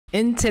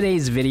In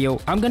today's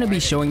video, I'm going to be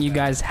showing you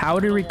guys how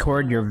to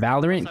record your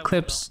Valorant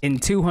clips in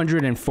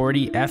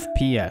 240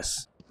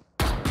 FPS.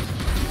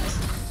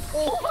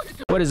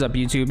 What is up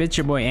YouTube, it's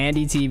your boy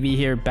Andy TV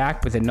here,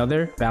 back with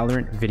another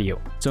Valorant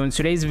video. So in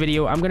today's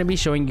video, I'm going to be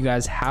showing you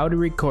guys how to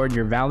record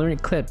your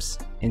Valorant clips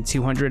in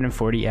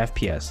 240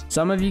 FPS.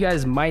 Some of you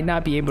guys might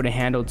not be able to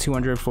handle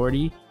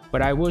 240,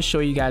 but I will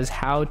show you guys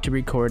how to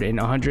record in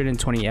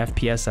 120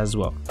 FPS as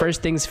well.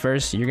 First things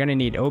first, you're gonna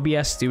need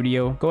OBS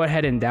Studio. Go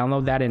ahead and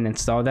download that and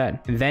install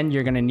that. And then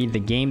you're gonna need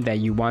the game that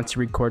you want to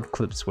record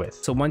clips with.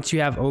 So once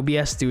you have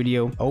OBS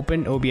Studio,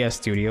 open OBS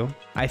Studio.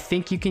 I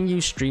think you can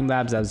use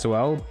Streamlabs as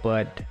well,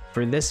 but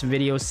for this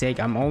video's sake,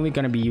 I'm only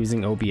gonna be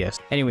using OBS.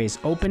 Anyways,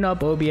 open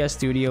up OBS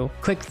Studio,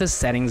 click the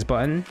settings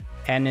button,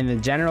 and in the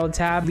general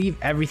tab, leave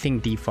everything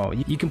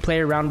default. You can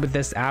play around with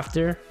this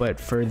after, but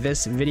for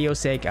this video's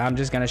sake, I'm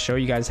just gonna show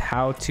you guys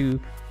how to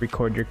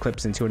record your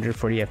clips in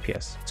 240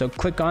 FPS. So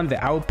click on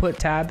the output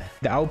tab.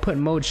 The output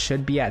mode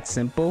should be at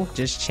simple.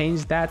 Just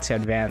change that to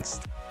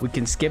advanced. We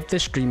can skip the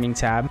streaming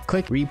tab,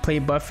 click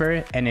replay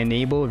buffer and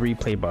enable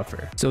replay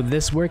buffer. So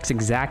this works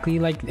exactly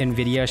like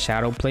NVIDIA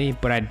Shadowplay,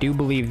 but I do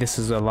believe this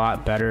is a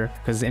lot better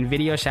because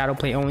NVIDIA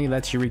Shadowplay only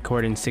lets you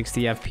record in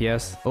 60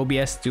 FPS.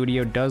 OBS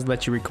Studio does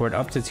let you record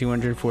up to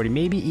 240,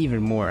 maybe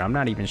even more, I'm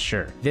not even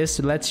sure. This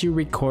lets you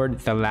record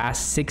the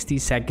last 60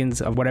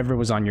 seconds of whatever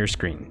was on your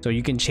screen. So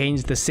you can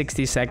change the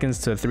 60 seconds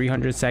to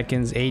 300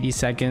 seconds, 80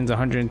 seconds,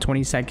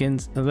 120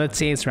 seconds. Let's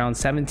say it's around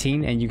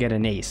 17 and you get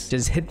an ace.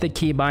 Just hit the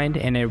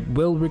keybind and it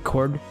will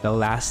record the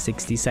last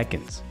 60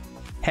 seconds.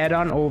 Head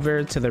on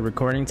over to the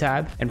recording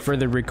tab, and for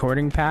the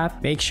recording path,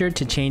 make sure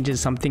to change it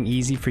something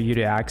easy for you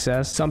to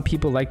access. Some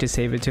people like to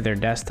save it to their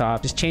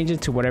desktop. Just change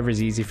it to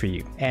whatever's easy for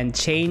you. And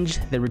change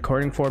the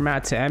recording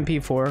format to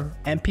MP4.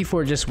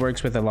 MP4 just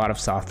works with a lot of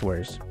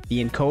softwares.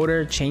 The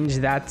encoder, change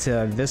that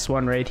to this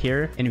one right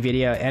here,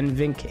 NVIDIA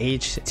NVINC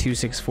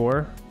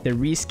H264. The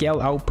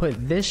rescale output,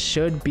 this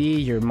should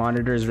be your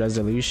monitor's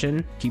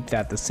resolution. Keep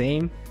that the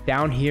same.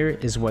 Down here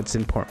is what's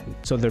important.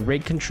 So the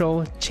rate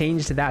control,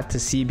 change that to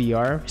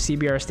CBR.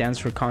 CBR stands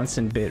for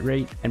constant bit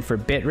rate. And for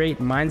bit rate,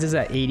 mine's is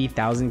at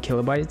 80,000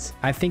 kilobytes.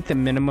 I think the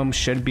minimum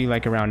should be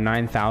like around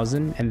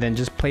 9,000, and then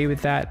just play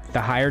with that.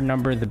 The higher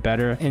number, the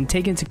better. And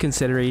take into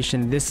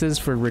consideration, this is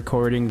for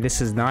recording.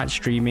 This is not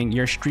streaming.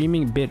 Your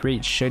streaming bit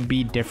rate should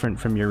be different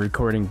from your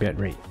recording bit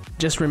rate.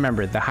 Just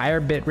remember, the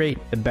higher bit rate,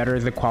 the better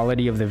the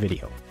quality of the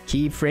video.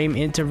 Keyframe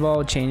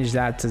interval, change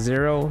that to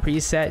 0.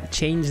 Preset,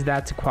 change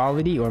that to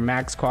quality or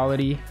max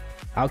quality.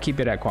 I'll keep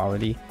it at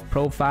quality.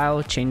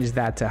 Profile, change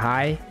that to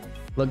high.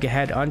 Look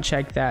ahead,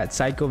 uncheck that.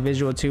 Psycho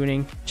visual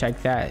tuning,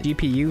 check that.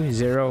 GPU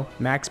 0,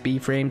 max B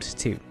frames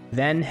 2.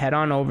 Then head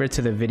on over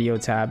to the video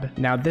tab.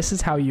 Now this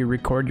is how you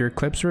record your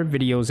clips or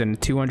videos in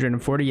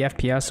 240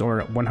 FPS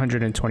or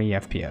 120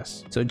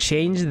 FPS. So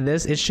change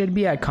this, it should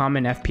be at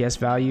common FPS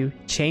value.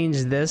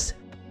 Change this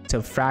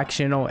to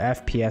fractional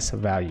FPS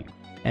value.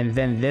 And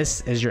then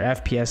this is your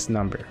FPS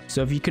number.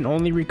 So if you can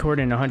only record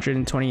in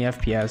 120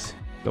 FPS,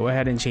 go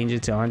ahead and change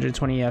it to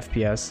 120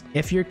 FPS.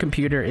 If your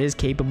computer is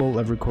capable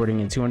of recording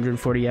in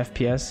 240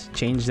 FPS,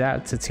 change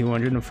that to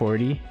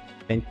 240.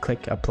 Then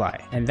click apply,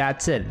 and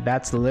that's it.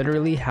 That's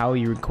literally how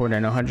you record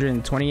in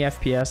 120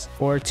 FPS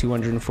or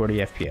 240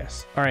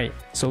 FPS. All right,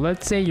 so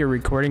let's say you're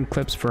recording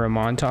clips for a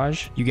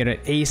montage. You get an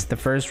ace the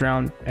first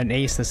round, an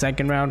ace the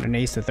second round, an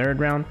ace the third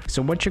round.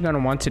 So what you're going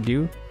to want to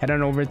do, head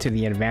on over to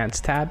the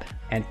advanced tab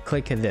and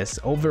click this,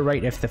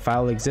 overwrite if the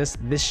file exists.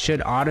 This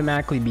should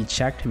automatically be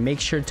checked. Make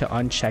sure to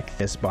uncheck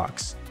this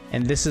box,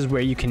 and this is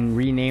where you can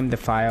rename the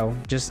file.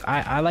 Just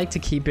I like to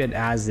keep it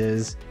as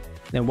is.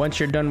 Then once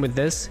you're done with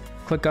this,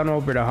 click on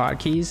over to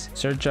hotkeys,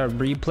 search up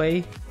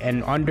replay,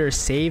 and under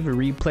save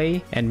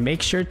replay, and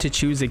make sure to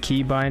choose a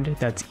keybind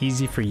that's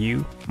easy for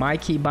you. My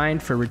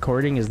keybind for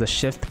recording is the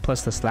shift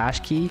plus the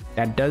slash key.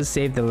 That does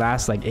save the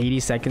last like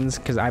 80 seconds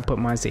because I put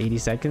mine to 80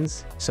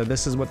 seconds. So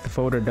this is what the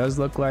folder does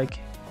look like,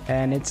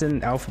 and it's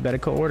in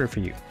alphabetical order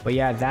for you. But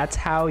yeah, that's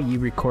how you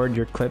record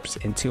your clips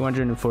in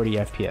 240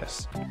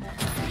 FPS.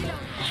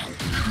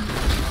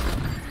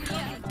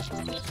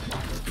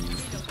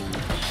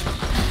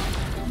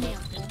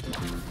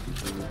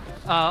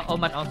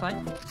 Omen outside.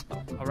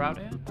 Around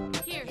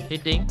here.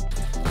 Hitting.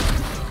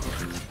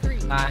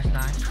 Nice.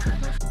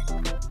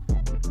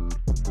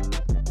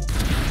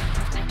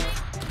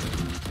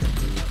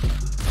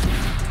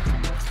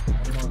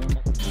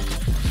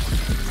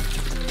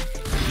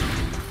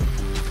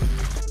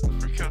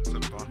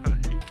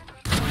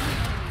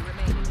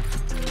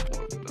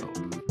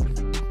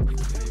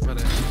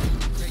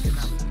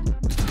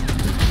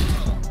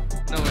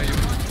 No way.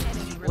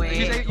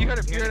 Wait. You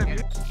heard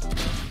him.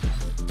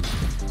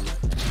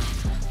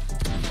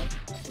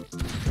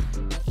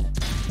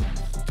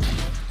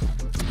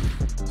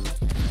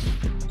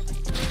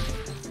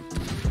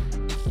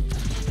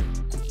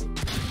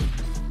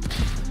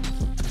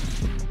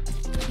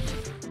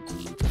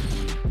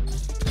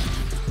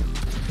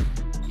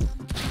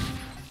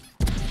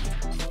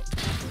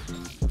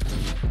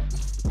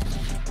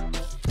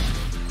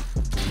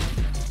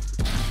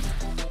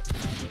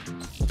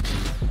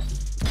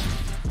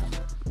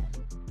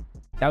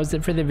 that was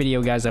it for the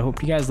video, guys. I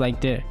hope you guys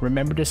liked it.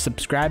 Remember to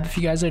subscribe if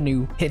you guys are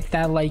new. Hit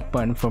that like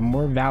button for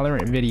more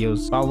Valorant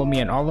videos. Follow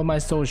me on all of my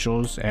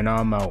socials, and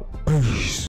I'm out. Peace.